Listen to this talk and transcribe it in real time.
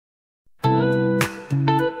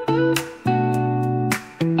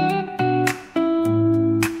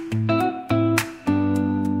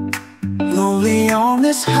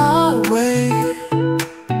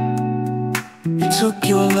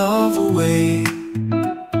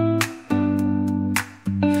lane.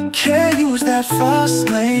 Can't use that fast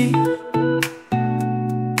lane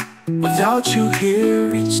without you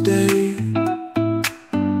here each day.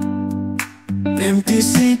 Empty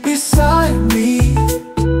seat beside me,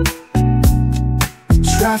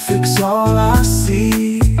 traffic's all I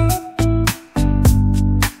see.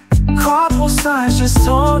 Carpool signs just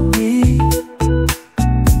told me,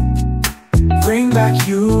 bring back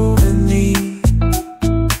you and me.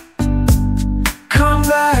 Come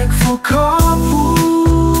back for carpool,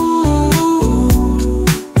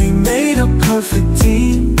 we made a perfect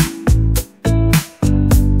team.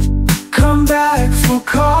 Come back for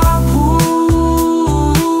carpool,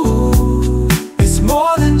 it's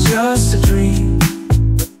more than just a dream.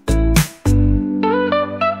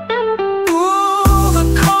 Ooh, the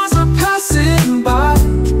cars are passing by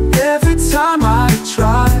every time I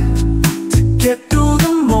try to get through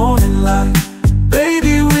the morning light.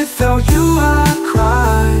 Baby, without you I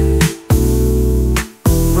cry.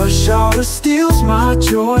 Rush hour steals my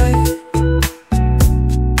joy.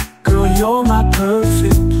 Girl, you're my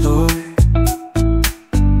perfect ploy.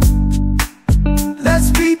 Let's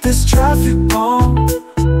beat this traffic bomb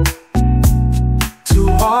to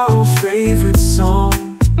our old favorite song.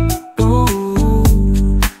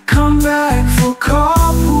 Ooh, come back for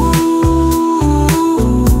carpool,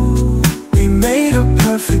 we made a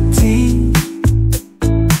perfect team.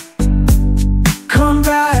 Come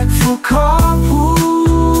back for carpool,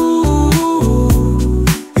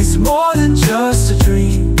 it's more than just a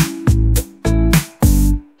dream.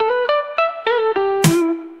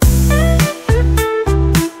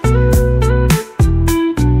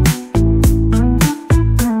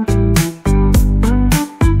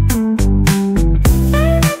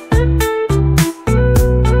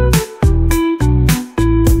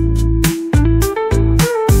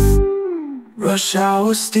 Rush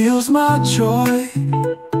hour steals my joy.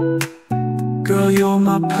 Girl, you're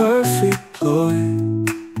my perfect ploy.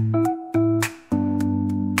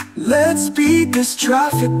 Let's beat this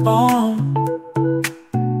traffic bomb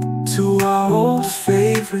to our old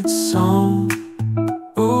favorite song.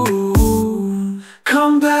 Ooh,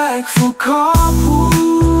 come back for carpool,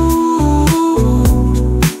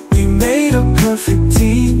 we made a perfect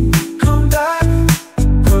team. Come back,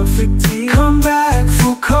 perfect team. Come back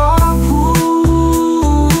for carpool,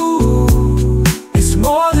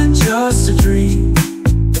 more than just a dream.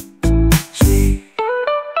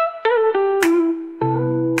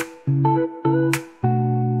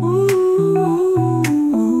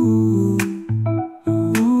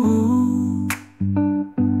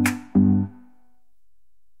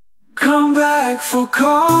 Come back for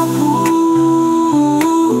carpool,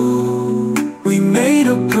 we made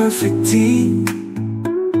a perfect team.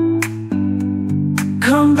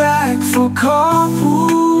 Come back for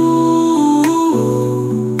carpool,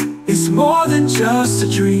 it's more than just a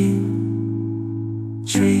dream.